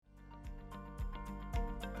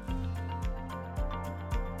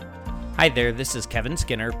Hi there, this is Kevin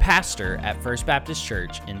Skinner, pastor at First Baptist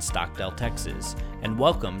Church in Stockdale, Texas, and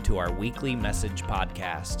welcome to our weekly message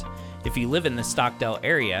podcast. If you live in the Stockdale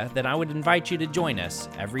area, then I would invite you to join us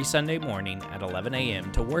every Sunday morning at 11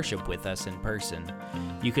 a.m. to worship with us in person.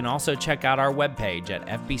 You can also check out our webpage at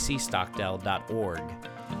fbcstockdale.org.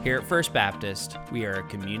 Here at First Baptist, we are a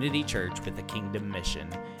community church with a kingdom mission,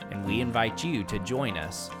 and we invite you to join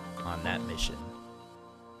us on that mission.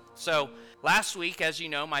 So, last week, as you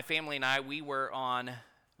know, my family and I, we were on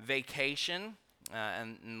vacation,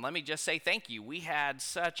 and let me just say thank you. We had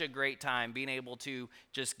such a great time being able to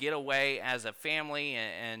just get away as a family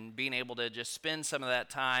and being able to just spend some of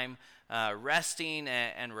that time resting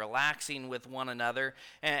and relaxing with one another.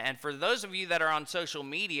 And for those of you that are on social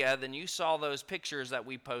media, then you saw those pictures that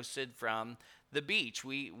we posted from the beach.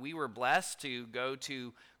 We were blessed to go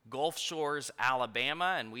to Gulf Shores,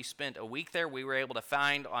 Alabama, and we spent a week there. We were able to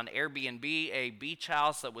find on Airbnb a beach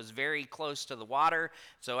house that was very close to the water.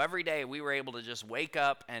 So every day we were able to just wake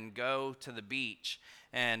up and go to the beach.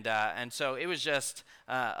 And so it was just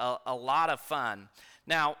a lot of fun.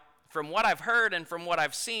 Now, from what I've heard and from what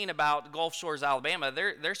I've seen about Gulf Shores, Alabama,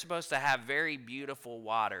 they're supposed to have very beautiful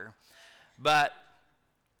water. But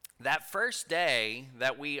that first day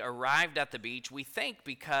that we arrived at the beach, we think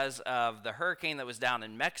because of the hurricane that was down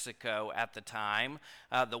in Mexico at the time,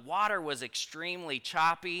 the water was extremely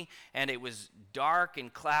choppy and it was dark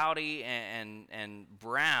and cloudy and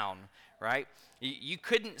brown, right? You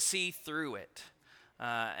couldn't see through it.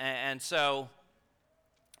 And so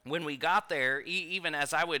when we got there, even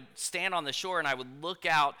as I would stand on the shore and I would look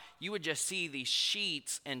out, you would just see these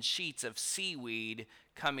sheets and sheets of seaweed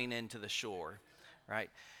coming into the shore,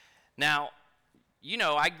 right? Now, you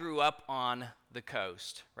know, I grew up on the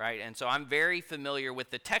coast, right? And so I'm very familiar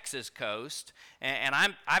with the Texas coast, and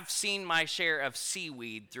I've seen my share of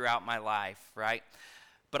seaweed throughout my life, right?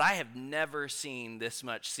 But I have never seen this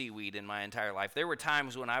much seaweed in my entire life. There were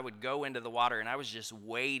times when I would go into the water and I was just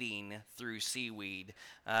wading through seaweed.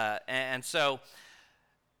 And so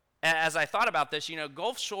as I thought about this, you know,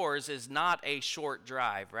 Gulf Shores is not a short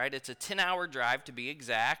drive, right? It's a 10-hour drive to be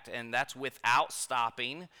exact, and that's without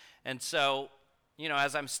stopping. And so, you know,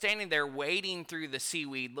 as I'm standing there wading through the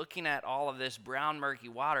seaweed, looking at all of this brown, murky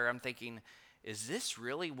water, I'm thinking, is this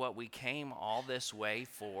really what we came all this way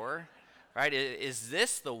for? Right? Is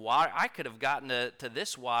this the water? I could have gotten to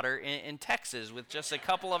this water in Texas with just a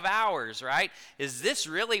couple of hours, right? Is this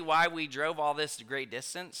really why we drove all this great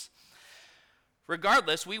distance?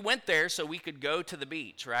 Regardless, we went there so we could go to the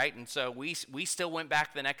beach, right? And so we still went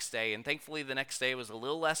back the next day, and thankfully the next day was a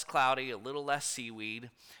little less cloudy, a little less seaweed.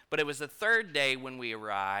 But it was the third day when we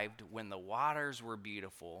arrived when the waters were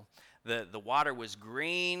beautiful. The water was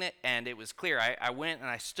green and it was clear. I went and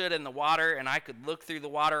I stood in the water and I could look through the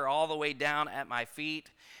water all the way down at my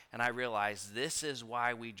feet, and I realized this is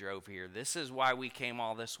why we drove here. This is why we came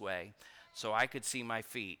all this way, so I could see my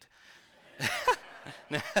feet.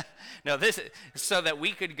 No, this is so that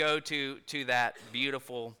we could go to that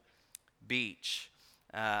beautiful beach.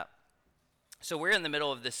 So we're in the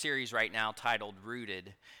middle of this series right now titled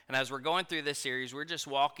Rooted. And as we're going through this series, we're just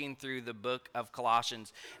walking through the book of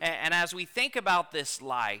Colossians. And as we think about this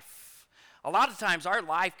life, a lot of times our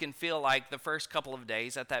life can feel like the first couple of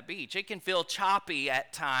days at that beach. It can feel choppy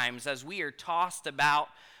at times as we are tossed about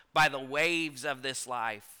by the waves of this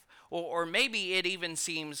life. Or maybe it even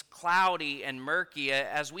seems cloudy and murky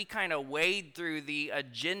as we kind of wade through the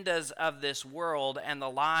agendas of this world and the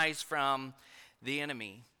lies from the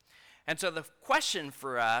enemy. And so the question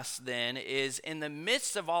for us then is, in the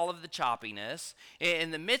midst of all of the choppiness,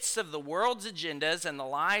 in the midst of the world's agendas and the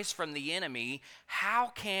lies from the enemy, how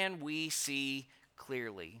can we see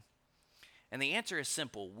clearly? And the answer is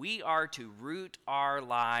simple. We are to root our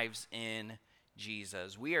lives in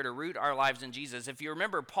Jesus. We are to root our lives in Jesus. If you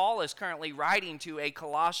remember, Paul is currently writing to a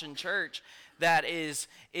Colossian church that is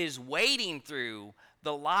wading through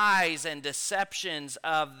the lies and deceptions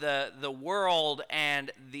of the world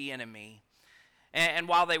and the enemy. And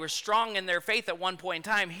while they were strong in their faith at one point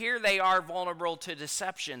in time, here they are vulnerable to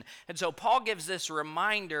deception. And so Paul gives this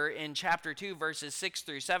reminder in chapter 2, verses 6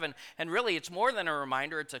 through 7. And really, it's more than a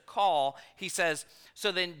reminder, it's a call. He says,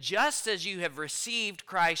 "So then, just as you have received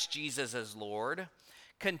Christ Jesus as Lord,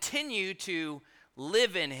 continue to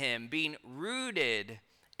live in him, being rooted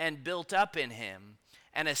and built up in him,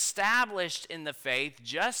 and established in the faith,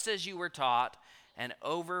 just as you were taught, and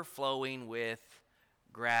overflowing with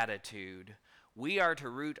gratitude." We are to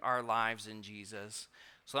root our lives in Jesus.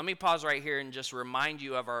 So let me pause right here and just remind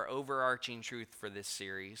you of our overarching truth for this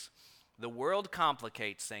series. The world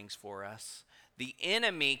complicates things for us. The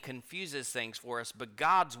enemy confuses things for us, but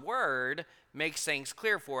God's word makes things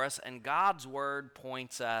clear for us, and God's word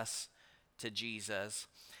points us to Jesus.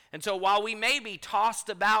 And so while we may be tossed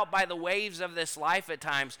about by the waves of this life at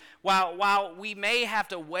times, while we may have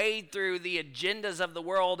to wade through the agendas of the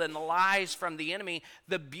world and the lies from the enemy,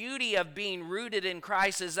 the beauty of being rooted in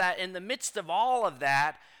Christ is that in the midst of all of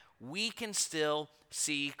that, we can still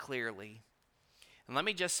see clearly. And let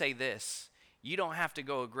me just say this. You don't have to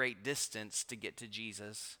go a great distance to get to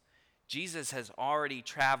Jesus. Jesus has already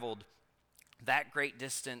traveled that great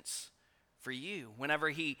distance for you. Whenever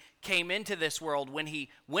he came into this world, when he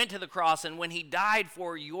went to the cross, and when he died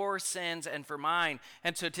for your sins and for mine.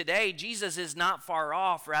 And so today, Jesus is not far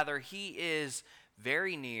off. Rather, he is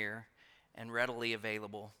very near and readily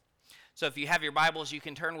available. So if you have your Bibles, you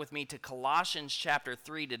can turn with me to Colossians chapter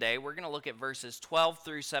 3 today. We're going to look at verses 12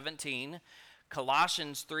 through 17.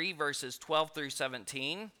 Colossians 3, verses 12 through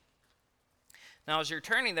 17. Now, as you're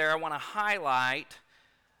turning there, I want to highlight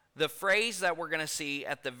the phrase that we're going to see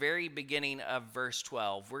at the very beginning of verse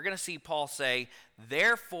 12. We're going to see Paul say,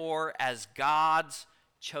 therefore, as God's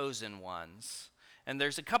chosen ones. And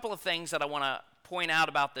there's a couple of things that I want to point out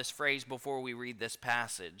about this phrase before we read this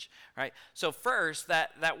passage. Right? So first,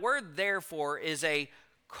 that word therefore is a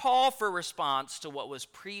call for response to what was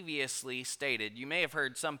previously stated. You may have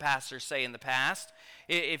heard some pastors say in the past,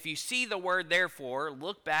 if you see the word therefore,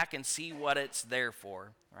 look back and see what it's there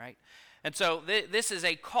for. Right? And so this is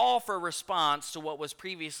a call for response to what was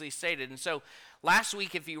previously stated. And so last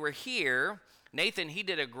week, if you were here, Nathan, he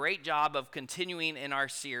did a great job of continuing in our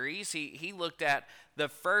series. He looked at the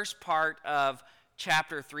first part of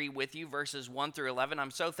chapter 3 with you, verses 1 through 11.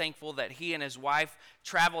 I'm so thankful that he and his wife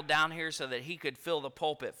traveled down here so that he could fill the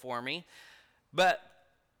pulpit for me. But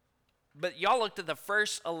y'all looked at the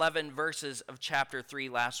first 11 verses of chapter 3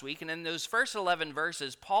 last week, and in those first 11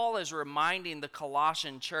 verses, Paul is reminding the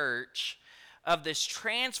Colossian church of this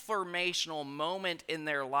transformational moment in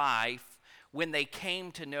their life when they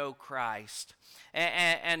came to know Christ.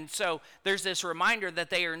 And so there's this reminder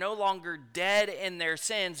that they are no longer dead in their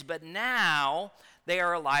sins, but now they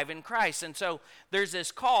are alive in Christ. And so there's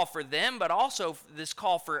this call for them, but also this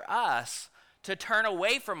call for us to turn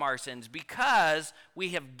away from our sins because we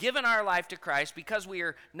have given our life to Christ, because we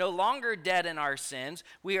are no longer dead in our sins.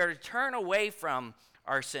 We are to turn away from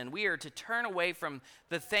our sin. We are to turn away from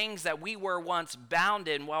the things that we were once bound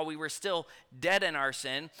in while we were still dead in our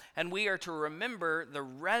sin, and we are to remember the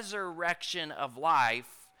resurrection of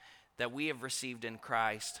life that we have received in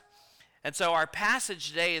Christ. And so our passage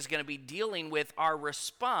today is going to be dealing with our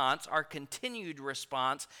response, our continued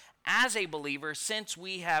response as a believer since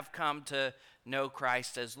we have come to know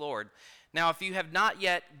Christ as Lord. Now, if you have not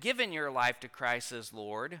yet given your life to Christ as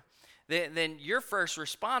Lord, then your first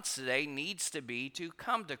response today needs to be to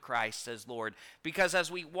come to Christ as Lord. Because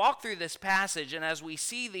as we walk through this passage and as we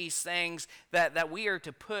see these things that we are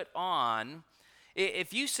to put on,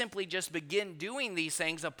 if you simply just begin doing these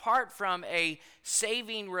things apart from a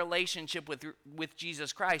saving relationship with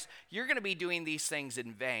Jesus Christ, you're going to be doing these things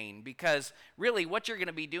in vain, because really what you're going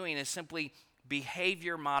to be doing is simply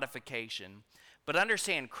behavior modification. But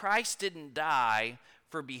understand, Christ didn't die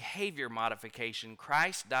for behavior modification.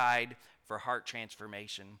 Christ died for heart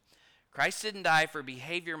transformation. Christ didn't die for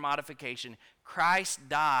behavior modification. Christ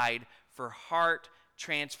died for heart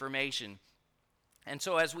transformation. And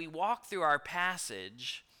so as we walk through our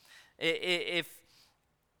passage,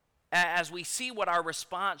 as we see what our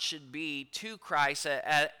response should be to Christ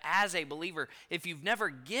as a believer, if you've never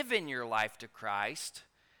given your life to Christ,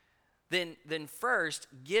 then first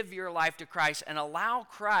give your life to Christ and allow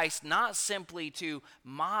Christ not simply to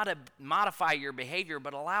modify your behavior,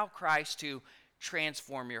 but allow Christ to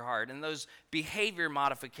transform your heart. And those behavior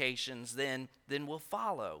modifications then will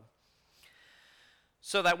follow.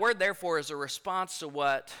 So that word, therefore, is a response to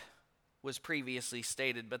what was previously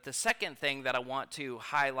stated. But the second thing that I want to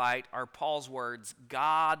highlight are Paul's words,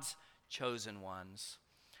 God's chosen ones.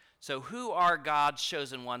 So who are God's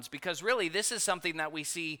chosen ones? Because really, this is something that we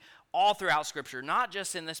see all throughout Scripture, not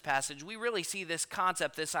just in this passage. We really see this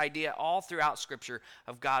concept, this idea all throughout Scripture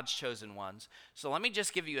of God's chosen ones. So let me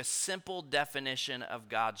just give you a simple definition of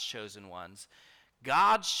God's chosen ones.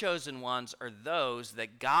 God's chosen ones are those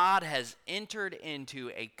that God has entered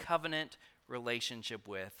into a covenant relationship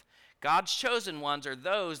with. God's chosen ones are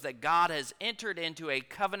those that God has entered into a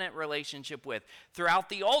covenant relationship with. Throughout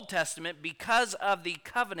the Old Testament, because of the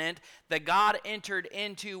covenant that God entered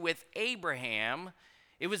into with Abraham,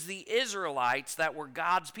 it was the Israelites that were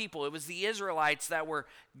God's people. It was the Israelites that were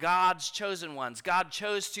God's chosen ones. God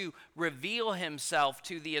chose to reveal himself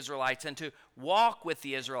to the Israelites and to walk with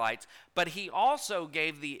the Israelites. But he also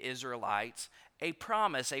gave the Israelites a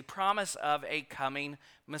promise of a coming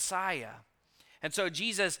Messiah. And so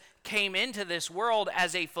Jesus came into this world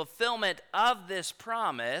as a fulfillment of this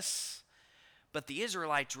promise, but the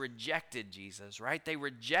Israelites rejected Jesus, right? They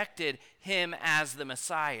rejected him as the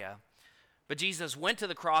Messiah. But Jesus went to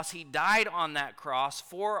the cross. He died on that cross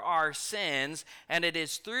for our sins, and it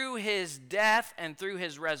is through his death and through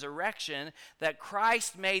his resurrection that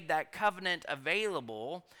Christ made that covenant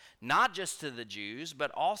available, not just to the Jews,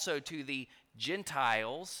 but also to the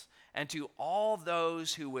Gentiles and to all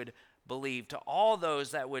those who would believe, to all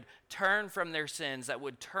those that would turn from their sins, that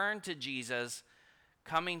would turn to Jesus,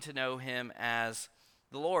 coming to know him as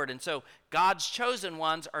the Lord. And so God's chosen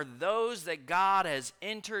ones are those that God has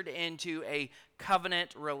entered into a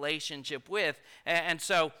covenant relationship with. And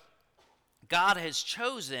so God has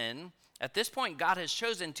chosen, at this point, God has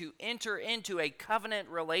chosen to enter into a covenant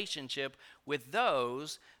relationship with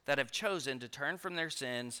those that have chosen to turn from their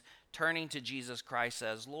sins, turning to Jesus Christ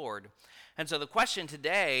as Lord. And so the question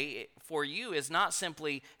today for you is not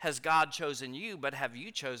simply, has God chosen you, but have you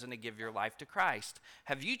chosen to give your life to Christ?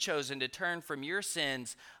 Have you chosen to turn from your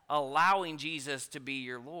sins, allowing Jesus to be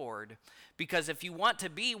your Lord? Because if you want to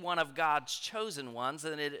be one of God's chosen ones,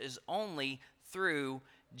 then it is only through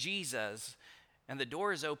Jesus. And the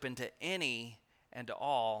door is open to any and to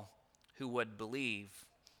all who would believe.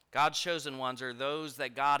 God's chosen ones are those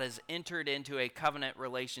that God has entered into a covenant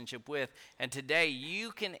relationship with. And today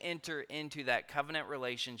you can enter into that covenant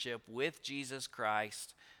relationship with Jesus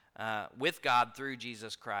Christ, with God through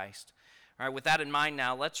Jesus Christ. All right, with that in mind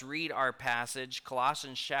now, let's read our passage,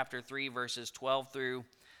 Colossians chapter 3, verses 12 through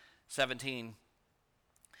 17. It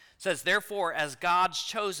says, "Therefore, as God's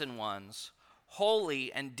chosen ones,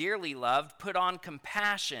 holy and dearly loved, put on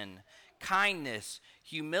compassion, kindness,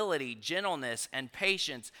 humility, gentleness, and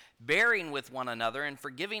patience, bearing with one another and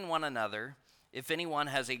forgiving one another if anyone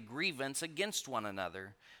has a grievance against one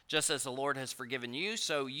another. Just as the Lord has forgiven you,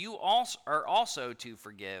 so you also are also to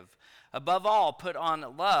forgive. Above all, put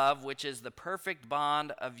on love, which is the perfect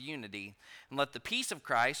bond of unity. And let the peace of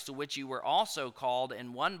Christ, to which you were also called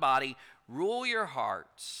in one body, rule your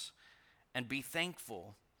hearts, and be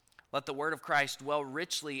thankful. Let the word of Christ dwell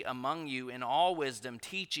richly among you in all wisdom,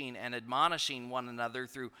 teaching and admonishing one another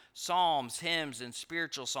through psalms, hymns, and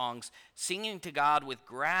spiritual songs, singing to God with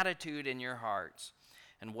gratitude in your hearts.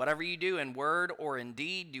 And whatever you do in word or in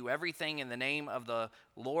deed, do everything in the name of the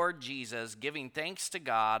Lord Jesus, giving thanks to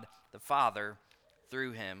God the Father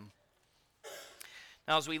through him."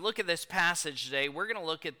 Now, as we look at this passage today, we're going to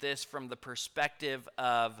look at this from the perspective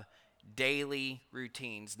of daily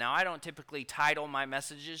routines. Now, I don't typically title my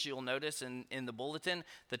messages. You'll notice in the bulletin,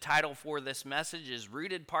 the title for this message is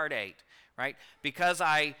Rooted Part 8, right? Because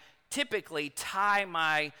I typically tie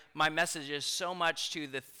my messages so much to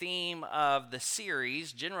the theme of the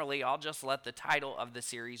series. Generally, I'll just let the title of the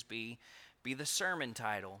series be the sermon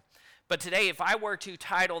title. But today, if I were to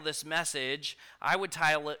title this message, I would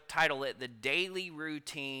title it The Daily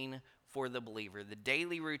Routine for the Believer. The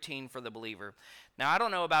daily routine for the believer. Now, I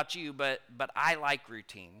don't know about you, but I like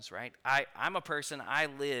routines, right? I'm a person, I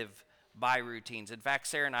live by routines. In fact,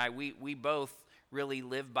 Sarah and I, we both really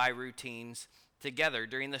live by routines together.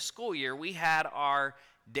 During the school year, we had our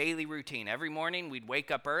daily routine. Every morning, we'd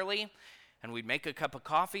wake up early, and we'd make a cup of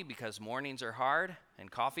coffee because mornings are hard,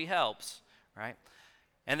 and coffee helps, right?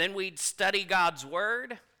 And then we'd study God's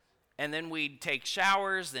Word, and then we'd take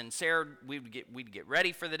showers. Then we'd get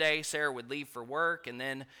ready for the day. Sarah would leave for work, and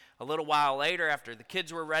then a little while later, after the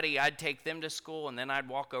kids were ready, I'd take them to school, and then I'd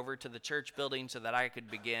walk over to the church building so that I could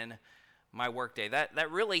begin my workday.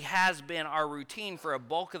 That really has been our routine for a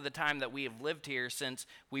bulk of the time that we have lived here since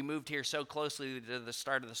we moved here so closely to the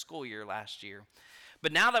start of the school year last year.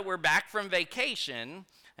 But now that we're back from vacation,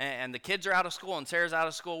 and the kids are out of school and Sarah's out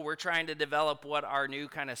of school, we're trying to develop what our new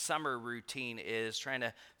kind of summer routine is, trying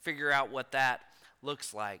to figure out what that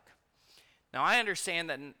looks like. Now, I understand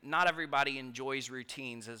that not everybody enjoys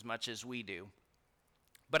routines as much as we do.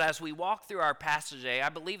 But as we walk through our passage today, I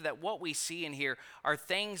believe that what we see in here are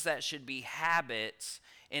things that should be habits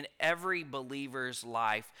in every believer's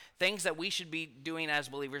life, things that we should be doing as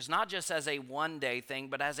believers, not just as a one-day thing,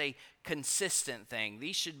 but as a consistent thing.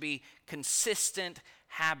 These should be consistent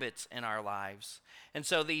habits in our lives. And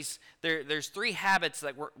so there's three habits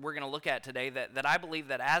that we're going to look at today that I believe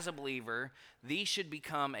that as a believer, these should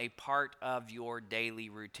become a part of your daily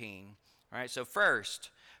routine. All right, so first,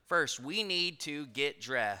 we need to get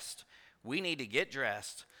dressed. We need to get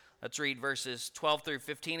dressed. Let's read verses 12 through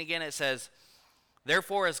 15 again. It says,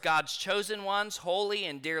 "Therefore, as God's chosen ones, holy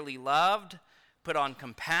and dearly loved, put on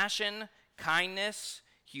compassion, kindness,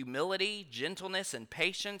 humility, gentleness, and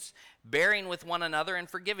patience, bearing with one another and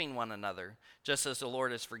forgiving one another. Just as the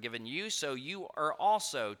Lord has forgiven you, so you are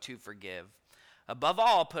also to forgive. Above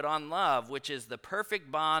all, put on love, which is the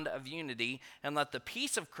perfect bond of unity, and let the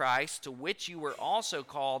peace of Christ, to which you were also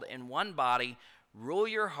called in one body, rule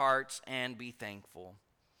your hearts and be thankful.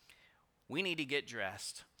 We need to get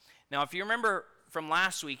dressed. Now, if you remember from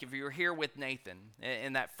last week, if you were here with Nathan,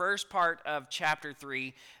 in that first part of chapter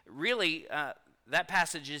 3, really that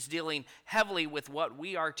passage is dealing heavily with what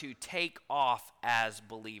we are to take off as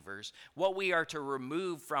believers, what we are to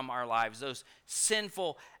remove from our lives, those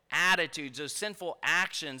sinful attitudes, those sinful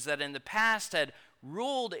actions that in the past had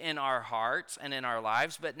ruled in our hearts and in our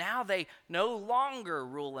lives, but now they no longer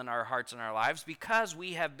rule in our hearts and our lives because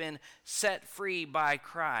we have been set free by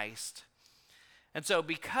Christ. And so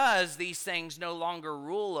because these things no longer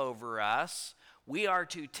rule over us, we are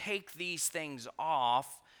to take these things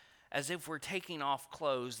off as if we're taking off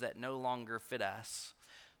clothes that no longer fit us.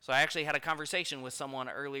 So I actually had a conversation with someone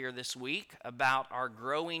earlier this week about our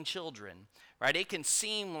growing children, right? It can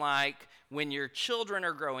seem like when your children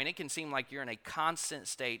are growing, it can seem like you're in a constant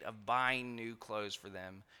state of buying new clothes for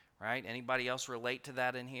them, right? Anybody else relate to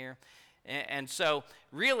that in here? And so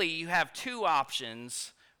really you have two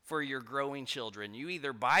options for your growing children. You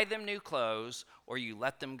either buy them new clothes or you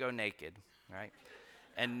let them go naked, right?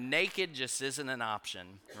 And naked just isn't an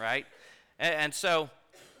option, right? And so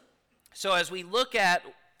as we look at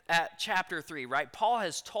chapter 3, right, Paul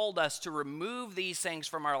has told us to remove these things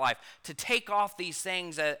from our life, to take off these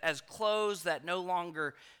things as clothes that no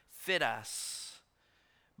longer fit us.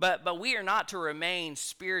 But we are not to remain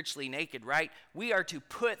spiritually naked, right? We are to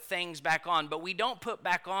put things back on, but we don't put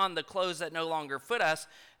back on the clothes that no longer fit us.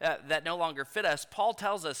 Paul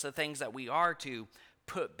tells us the things that we are to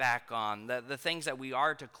put back on, the things that we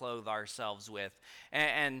are to clothe ourselves with.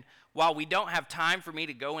 And while we don't have time for me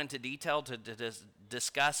to go into detail to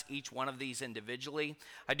discuss each one of these individually,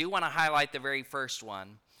 I do want to highlight the very first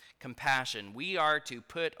one, compassion. We are to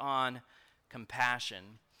put on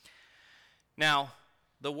compassion. Now,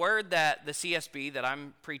 the word that the CSB that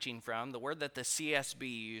I'm preaching from, the word that the CSB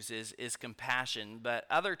uses is compassion, but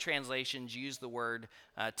other translations use the word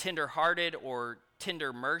tender-hearted or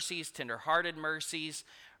tender-hearted mercies,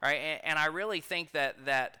 right? And I really think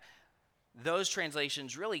that those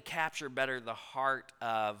translations really capture better the heart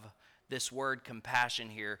of this word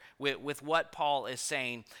compassion here with what Paul is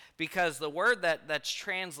saying, because the word that's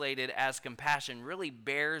translated as compassion really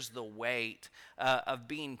bears the weight of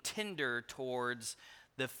being tender towards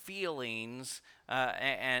the feelings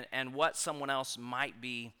and what someone else might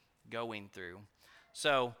be going through.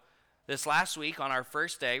 So this last week on our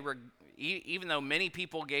first day, even though many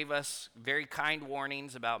people gave us very kind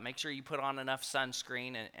warnings about make sure you put on enough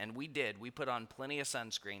sunscreen, and we did. We put on plenty of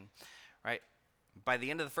sunscreen, right? By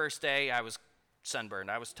the end of the first day, I was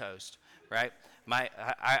sunburned. I was toast, right?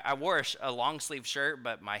 I wore a long sleeve shirt,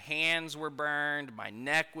 but my hands were burned, my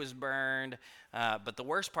neck was burned, but the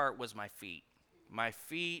worst part was my feet. My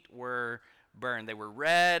feet were burned. They were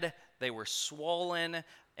red, they were swollen,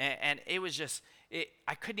 and it was just,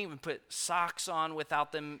 I couldn't even put socks on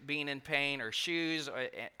without them being in pain, or shoes.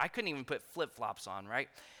 I couldn't even put flip-flops on, right?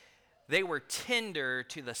 They were tender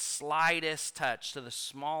to the slightest touch, to the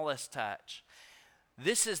smallest touch.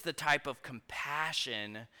 This is the type of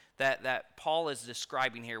compassion that Paul is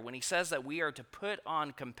describing here. When he says that we are to put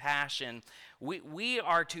on compassion, we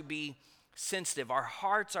are to be sensitive. Our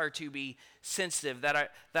hearts are to be sensitive, that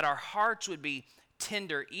our hearts would be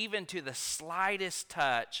tender even to the slightest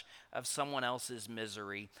touch of someone else's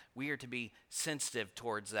misery. We are to be sensitive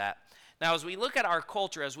towards that. Now, as we look at our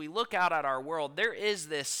culture, as we look out at our world, there is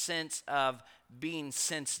this sense of being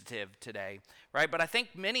sensitive today, right? But I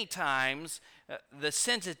think many times the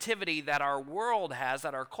sensitivity that our world has,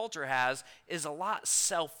 that our culture has, is a lot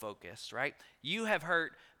self-focused, right? You have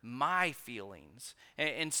hurt my feelings.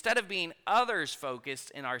 Instead of being others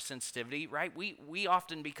focused in our sensitivity, right, we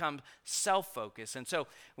often become self-focused. And so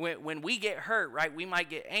when we get hurt, right, we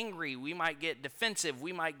might get angry, we might get defensive,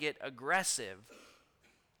 we might get aggressive.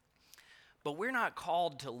 But we're not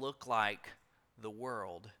called to look like the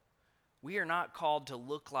world. We are not called to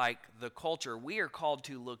look like the culture. We are called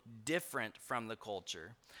to look different from the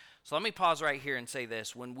culture. So let me pause right here and say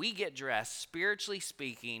this. When we get dressed, spiritually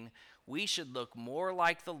speaking, we should look more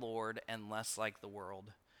like the Lord and less like the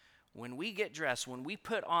world. When we get dressed, when we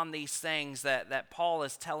put on these things that Paul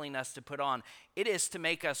is telling us to put on, it is to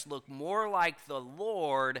make us look more like the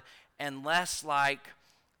Lord and less like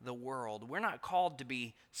the world. We're not called to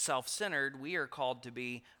be self-centered. We are called to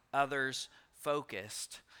be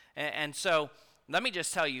others-focused. And so let me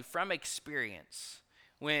just tell you from experience,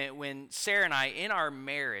 when Sarah and I, in our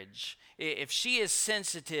marriage, if she is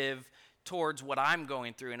sensitive towards what I'm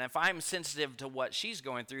going through, and if I'm sensitive to what she's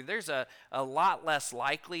going through, there's a lot less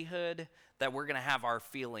likelihood that we're going to have our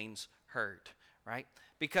feelings hurt, right?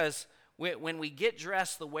 Because when we get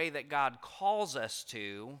dressed the way that God calls us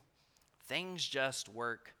to, things just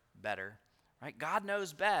work better, right? God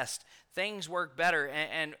knows best. Things work better,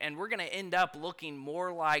 and we're going to end up looking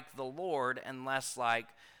more like the Lord and less like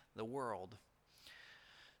the world.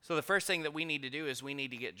 So the first thing that we need to do is we need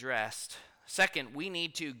to get dressed. Second, we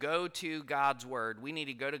need to go to God's word. We need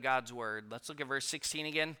to go to God's word. Let's look at verse 16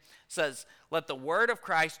 again. It says, "Let the word of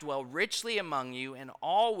Christ dwell richly among you in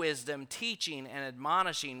all wisdom, teaching and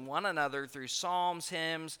admonishing one another through psalms,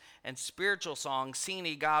 hymns, and spiritual songs,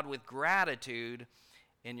 singing God with gratitude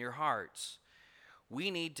in your hearts." We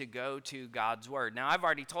need to go to God's word. Now, I've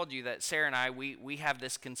already told you that Sarah and I, we have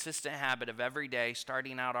this consistent habit of every day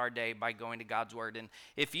starting out our day by going to God's word. And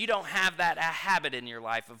if you don't have that habit in your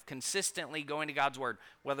life of consistently going to God's word,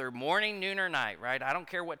 whether morning, noon, or night, right? I don't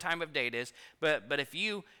care what time of day it is, but if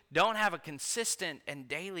you don't have a consistent and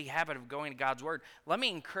daily habit of going to God's word, let me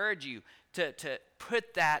encourage you to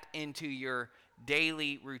put that into your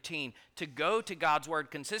daily routine, to go to God's word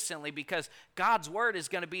consistently, because God's word is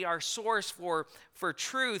going to be our source for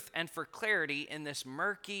truth and for clarity in this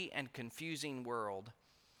murky and confusing world.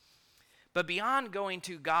 But beyond going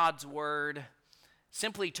to God's word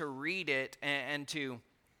simply to read it and to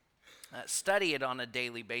study it on a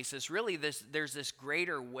daily basis, really there's this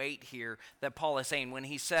greater weight here that Paul is saying when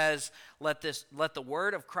he says, let the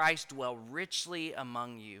word of Christ dwell richly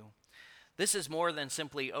among you. This is more than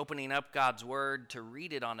simply opening up God's word to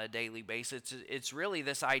read it on a daily basis. It's really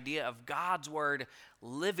this idea of God's word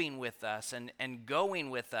living with us and going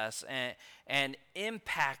with us and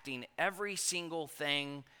impacting every single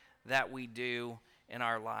thing that we do in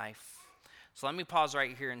our life. So let me pause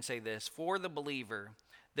right here and say this. For the believer,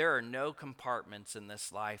 there are no compartments in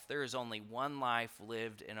this life. There is only one life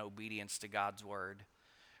lived in obedience to God's word.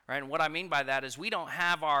 Right? And what I mean by that is we don't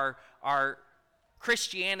have our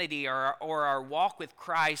Christianity or our walk with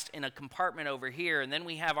Christ in a compartment over here, and then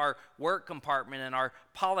we have our work compartment and our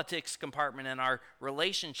politics compartment and our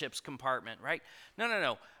relationships compartment, right?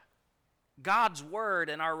 No. God's word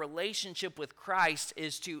and our relationship with Christ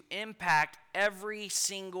is to impact every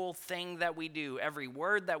single thing that we do, every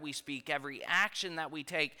word that we speak, every action that we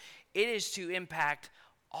take. It is to impact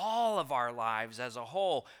all of our lives as a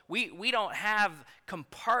whole. We don't have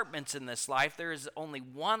compartments in this life. There is only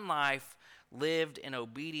one life lived in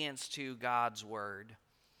obedience to God's word.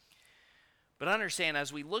 But understand,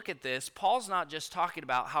 as we look at this, Paul's not just talking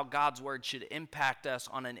about how God's word should impact us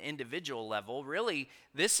on an individual level. Really,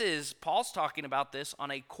 Paul's talking about this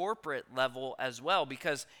on a corporate level as well,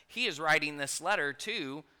 because he is writing this letter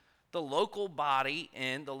to the local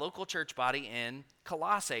church body in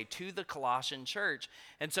Colossae, to the Colossian church.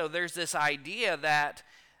 And so there's this idea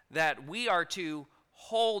that we are to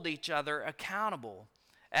hold each other accountable.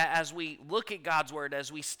 As we look at God's word, as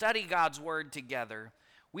we study God's word together,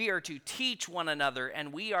 we are to teach one another,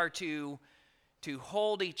 and we are to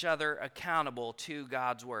hold each other accountable to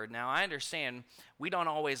God's word. Now, I understand we don't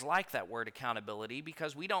always like that word accountability,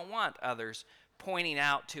 because we don't want others pointing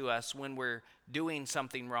out to us when we're doing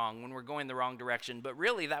something wrong, when we're going the wrong direction. But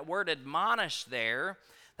really, that word admonish there,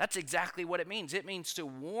 that's exactly what it means. It means to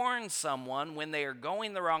warn someone when they are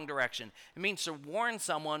going the wrong direction. It means to warn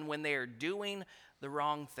someone when they are doing the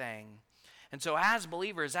wrong thing. And so as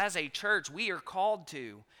believers, as a church, we are called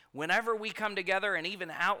to, whenever we come together and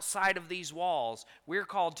even outside of these walls, we're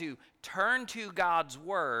called to turn to God's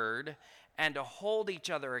word and to hold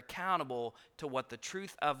each other accountable to what the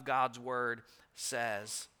truth of God's word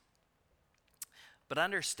says. But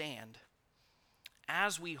understand,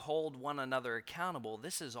 as we hold one another accountable,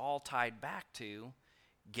 this is all tied back to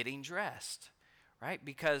getting dressed, right?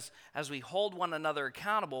 Because as we hold one another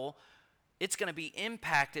accountable, it's going to be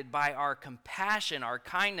impacted by our compassion, our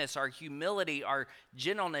kindness, our humility, our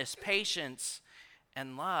gentleness, patience,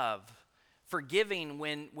 and love. Forgiving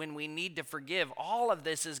when we need to forgive. All of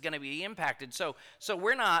this is going to be impacted. So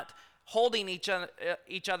we're not holding each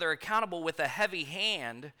other accountable with a heavy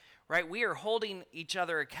hand, right? We are holding each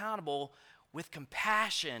other accountable with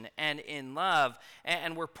compassion and in love.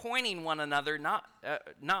 And we're pointing one another not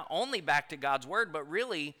only back to God's word, but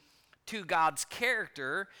really to God's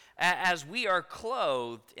character, as we are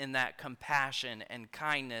clothed in that compassion and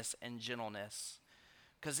kindness and gentleness.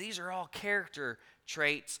 Because these are all character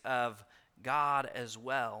traits of God as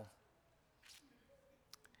well.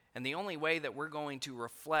 And the only way that we're going to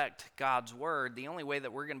reflect God's word, the only way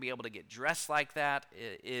that we're going to be able to get dressed like that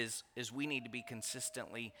is we need to be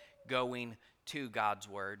consistently going to God's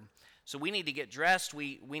word. So we need to get dressed.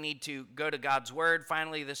 We need to go to God's word.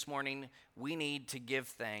 Finally, this morning, we need to give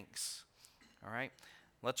thanks. All right?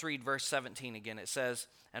 Let's read verse 17 again. It says,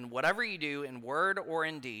 "And whatever you do in word or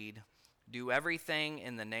in deed, do everything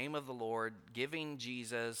in the name of the Lord, giving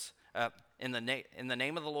Jesus in the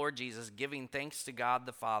name of the Lord Jesus, giving thanks to God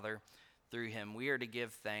the Father through him." We are to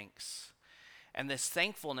give thanks. And this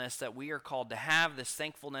thankfulness that we are called to have, this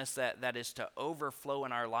thankfulness that is to overflow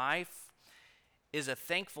in our life, is a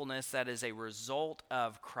thankfulness that is a result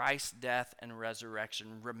of Christ's death and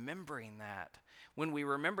resurrection. Remembering that. When we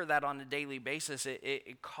remember that on a daily basis,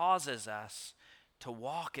 it causes us to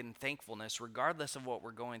walk in thankfulness regardless of what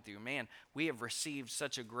we're going through. Man, we have received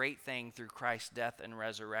such a great thing through Christ's death and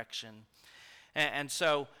resurrection. And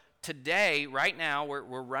so today, right now,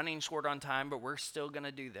 we're running short on time, but we're still going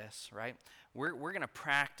to do this, right? We're going to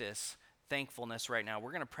practice thankfulness right now.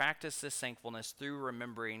 We're going to practice this thankfulness through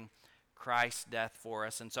remembering Christ's death for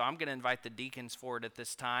us. And so I'm going to invite the deacons forward at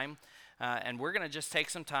this time, and we're going to just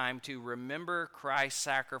take some time to remember Christ's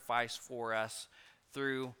sacrifice for us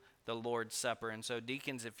through the Lord's Supper. And so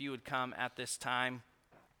deacons, if you would come at this time.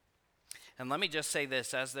 And let me just say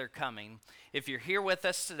this as they're coming. If you're here with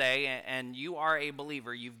us today and you are a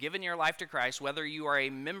believer, you've given your life to Christ, whether you are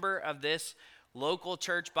a member of this local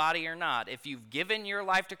church body or not, if you've given your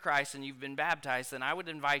life to Christ and you've been baptized, then I would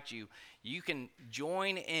invite you. You can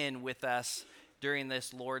join in with us during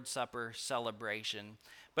this Lord's Supper celebration.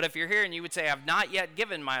 But if you're here and you would say, "I've not yet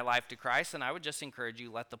given my life to Christ," then I would just encourage you,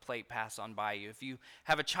 let the plate pass on by you. If you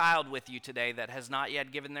have a child with you today that has not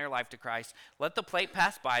yet given their life to Christ, let the plate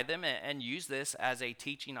pass by them and use this as a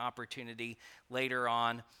teaching opportunity later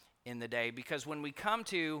on in the day. Because when we come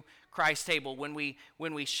to Christ's table, when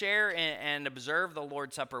we share and observe the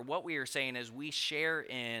Lord's Supper, what we are saying is we share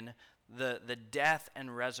in the death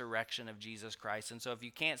and resurrection of Jesus Christ. And so if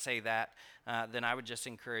you can't say that, then I would just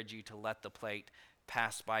encourage you to let the plate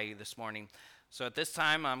pass by you this morning. So at this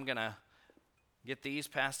time, I'm going to get these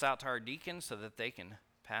passed out to our deacons so that they can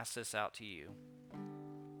pass this out to you.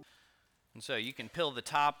 And so you can peel the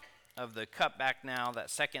top of the cup back now, that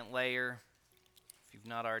second layer. If you've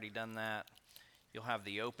not already done that, you'll have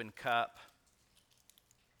the open cup.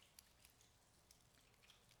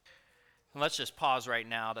 And let's just pause right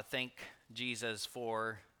now to thank Jesus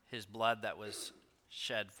for his blood that was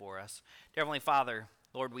shed for us. Dear Heavenly Father,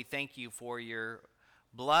 Lord, we thank you for your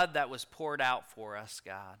blood that was poured out for us,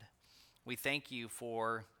 God. We thank you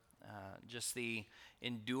for just the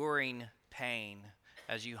enduring pain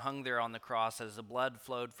as you hung there on the cross, as the blood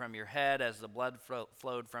flowed from your head, as the blood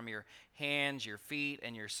flowed from your hands, your feet,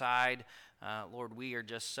 and your side. Lord, we are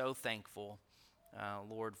just so thankful,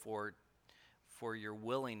 Lord, for your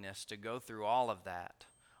willingness to go through all of that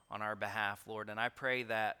on our behalf, Lord. And I pray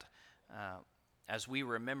that as we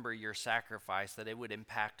remember your sacrifice, that it would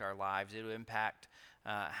impact our lives. It would impact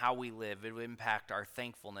how we live. It would impact our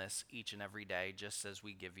thankfulness each and every day, just as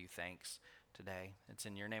we give you thanks today. It's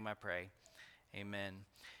in your name I pray. Amen.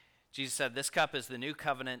 Jesus said, "This cup is the new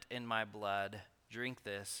covenant in my blood. Drink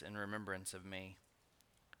this in remembrance of me."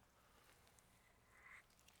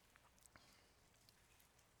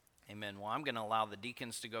 Amen. Well, I'm going to allow the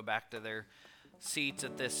deacons to go back to their seats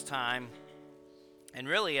at this time. And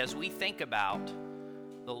really, as we think about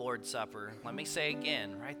the Lord's Supper, let me say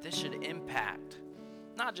again, right, this should impact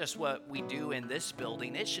not just what we do in this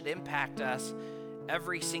building, it should impact us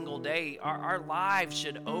every single day. Our lives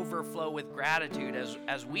should overflow with gratitude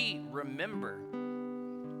as we remember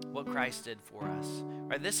what Christ did for us.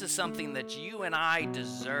 Right? This is something that you and I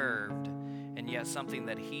deserved, and yet something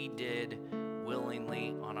that he did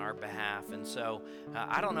willingly on our behalf. And so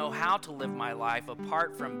I don't know how to live my life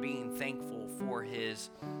apart from being thankful for his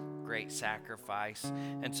great sacrifice.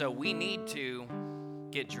 And so we need to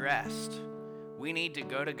get dressed. We need to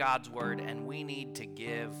go to God's word, and we need to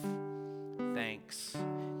give thanks.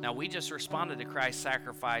 Now, we just responded to Christ's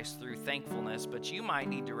sacrifice through thankfulness, but you might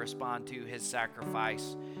need to respond to his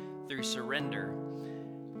sacrifice through surrender,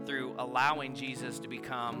 through allowing Jesus to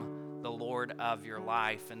become the Lord of your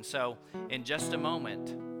life. And so in just a moment,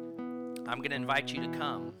 I'm going to invite you to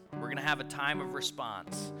come. We're going to have a time of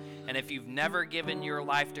response. And if you've never given your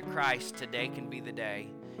life to Christ, today can be the day.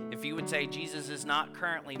 If you would say, "Jesus is not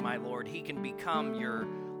currently my Lord," he can become your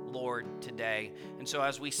Lord today. And so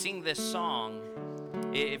as we sing this song,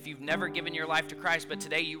 if you've never given your life to Christ, but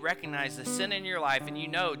today you recognize the sin in your life and you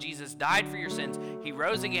know Jesus died for your sins, he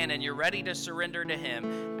rose again, and you're ready to surrender to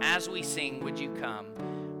him, as we sing, would you come?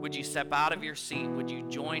 Would you step out of your seat? Would you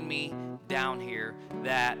join me down here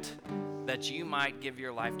that you might give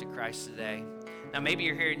your life to Christ today? Now maybe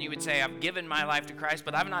you're here and you would say, "I've given my life to Christ,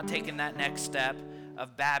 but I've not taken that next step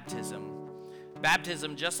of baptism."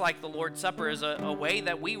 Baptism, just like the Lord's Supper, is a way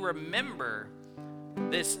that we remember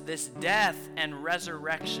this death and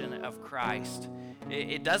resurrection of Christ.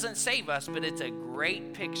 It doesn't save us, but it's a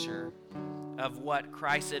great picture of what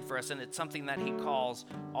Christ did for us, and it's something that he calls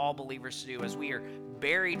all believers to do as we are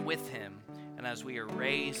buried with him and as we are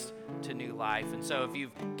raised to new life. And so if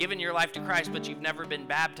you've given your life to Christ but you've never been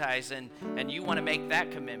baptized and you want to make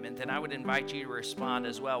that commitment, then I would invite you to respond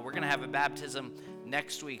as well. We're going to have a baptism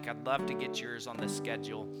next week. I'd love to get yours on the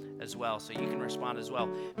schedule as well, so you can respond as well.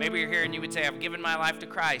 Maybe you're here and you would say, I've given my life to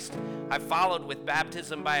Christ. I've followed with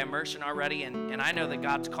baptism by immersion already, and I know that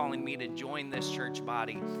God's calling me to join this church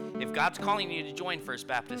body. If God's calling you to join First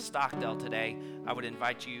Baptist Stockdale today, I would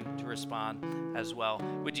invite you to respond as well.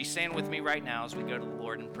 Would you stand with me right now as we go to the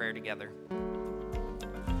Lord in prayer together?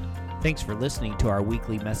 Thanks for listening to our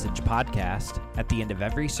weekly message podcast. At the end of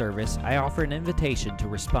every service, I offer an invitation to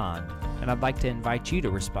respond, and I'd like to invite you to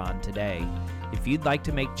respond today. If you'd like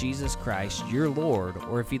to make Jesus Christ your Lord,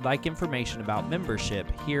 or if you'd like information about membership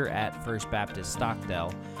here at First Baptist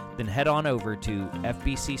Stockdale, then head on over to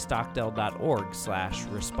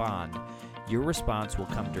fbcstockdale.org/respond. Your response will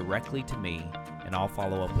come directly to me, and I'll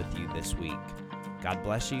follow up with you this week. God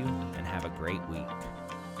bless you, and have a great week.